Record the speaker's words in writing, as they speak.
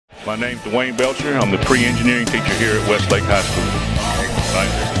My name's Dwayne Belcher. I'm the pre-engineering teacher here at Westlake High School.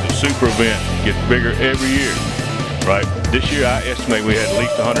 Right, this is a super event. It gets bigger every year. Right, this year I estimate we had at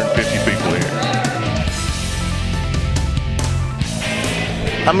least 150 people here.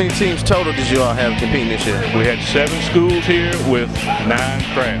 How many teams total did you all have competing this year? We had 7 schools here with 9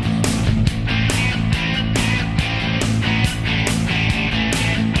 crafts.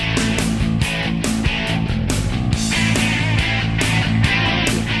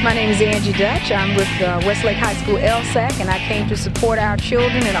 My name is Angie Dutch. I'm with Westlake High School LSAC, and I came to support our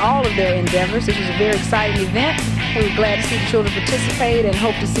children in all of their endeavors. This was a very exciting event. We were glad to see the children participate and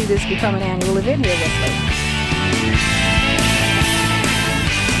hope to see this become an annual event here at Westlake.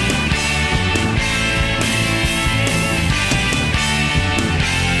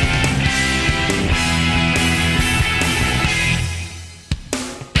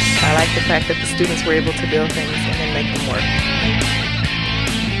 I like the fact that the students were able to build things and then make them work.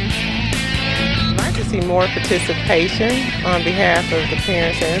 I'd like to see more participation on behalf of the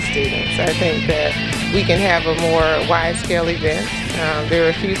parents and students. I think that we can have a more wide-scale event. There are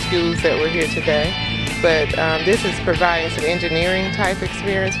a few schools that were here today, but this is providing some engineering type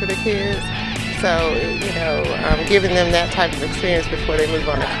experience for the kids. So, you know, giving them that type of experience before they move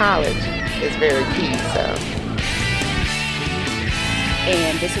on to college is very key.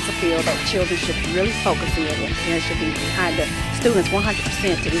 And this is a field that children should really focus in, and parents should be behind the students 100%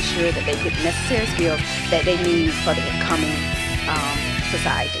 to ensure that they get the necessary skills that they need for the incoming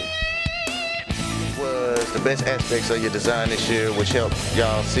society. What was the best aspects of your design this year which helped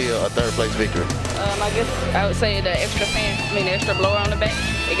y'all seal a 3rd place victory? I guess I would say the extra fan, the extra blower on the back.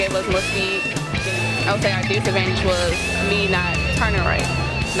 It gave us more speed. I would say our disadvantage was me not turning right,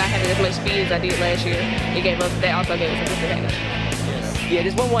 not having as much speed as I did last year. That also gave us a disadvantage. Yeah,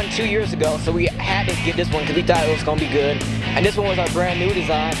 this one won 2 years ago, so we had to get this one because we thought it was going to be good. And this one was our brand new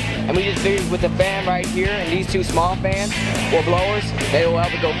design. And we just figured with the fan right here and these 2 small fans or blowers, they will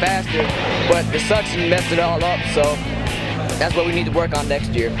help it go faster. But the suction messed it all up, so that's what we need to work on next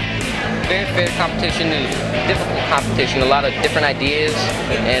year. Very fair competition and difficult competition, a lot of different ideas.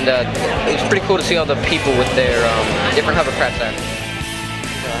 And it was pretty cool to see all the people with their different hovercrafts out.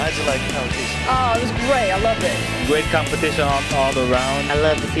 How'd you like the competition? Oh, it was great. I loved it. Great competition all around. I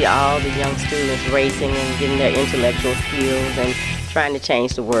love to see all the young students racing and getting their intellectual skills and trying to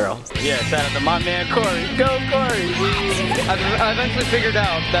change the world. Yeah, shout out to my man Corey. Go Corey! I eventually figured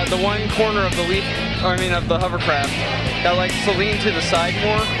out that the one corner of the of the hovercraft that likes to lean to the side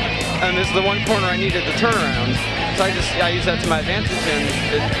more, and this is the one corner I needed to turn around. So I used that to my advantage, and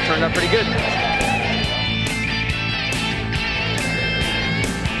it turned out pretty good.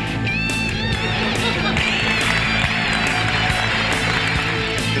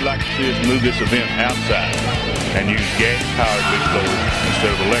 We'd like to see us move this event outside and use gas-powered leaf blowers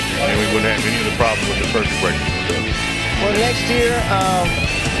instead of electric, and we wouldn't have any of the problems with the circuit breakers and stuff. Well, next year,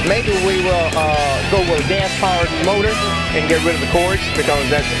 maybe we will go with a gas-powered motor and get rid of the cords because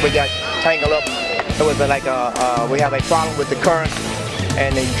we got tangled up. It was like we have a problem with the current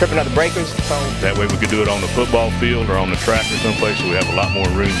and the tripping of the breakers. So that way we could do it on the football field or on the track or someplace, so we have a lot more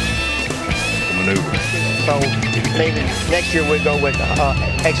room to maneuver. So maybe next year we'll go with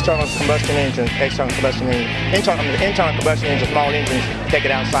external combustion engines, internal combustion engines, small engines, take it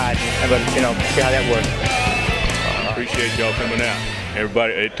outside and see how that works. Appreciate y'all coming out.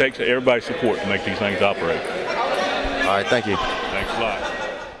 Everybody, it takes everybody's support to make these things operate. All right, thank you. Thanks a lot.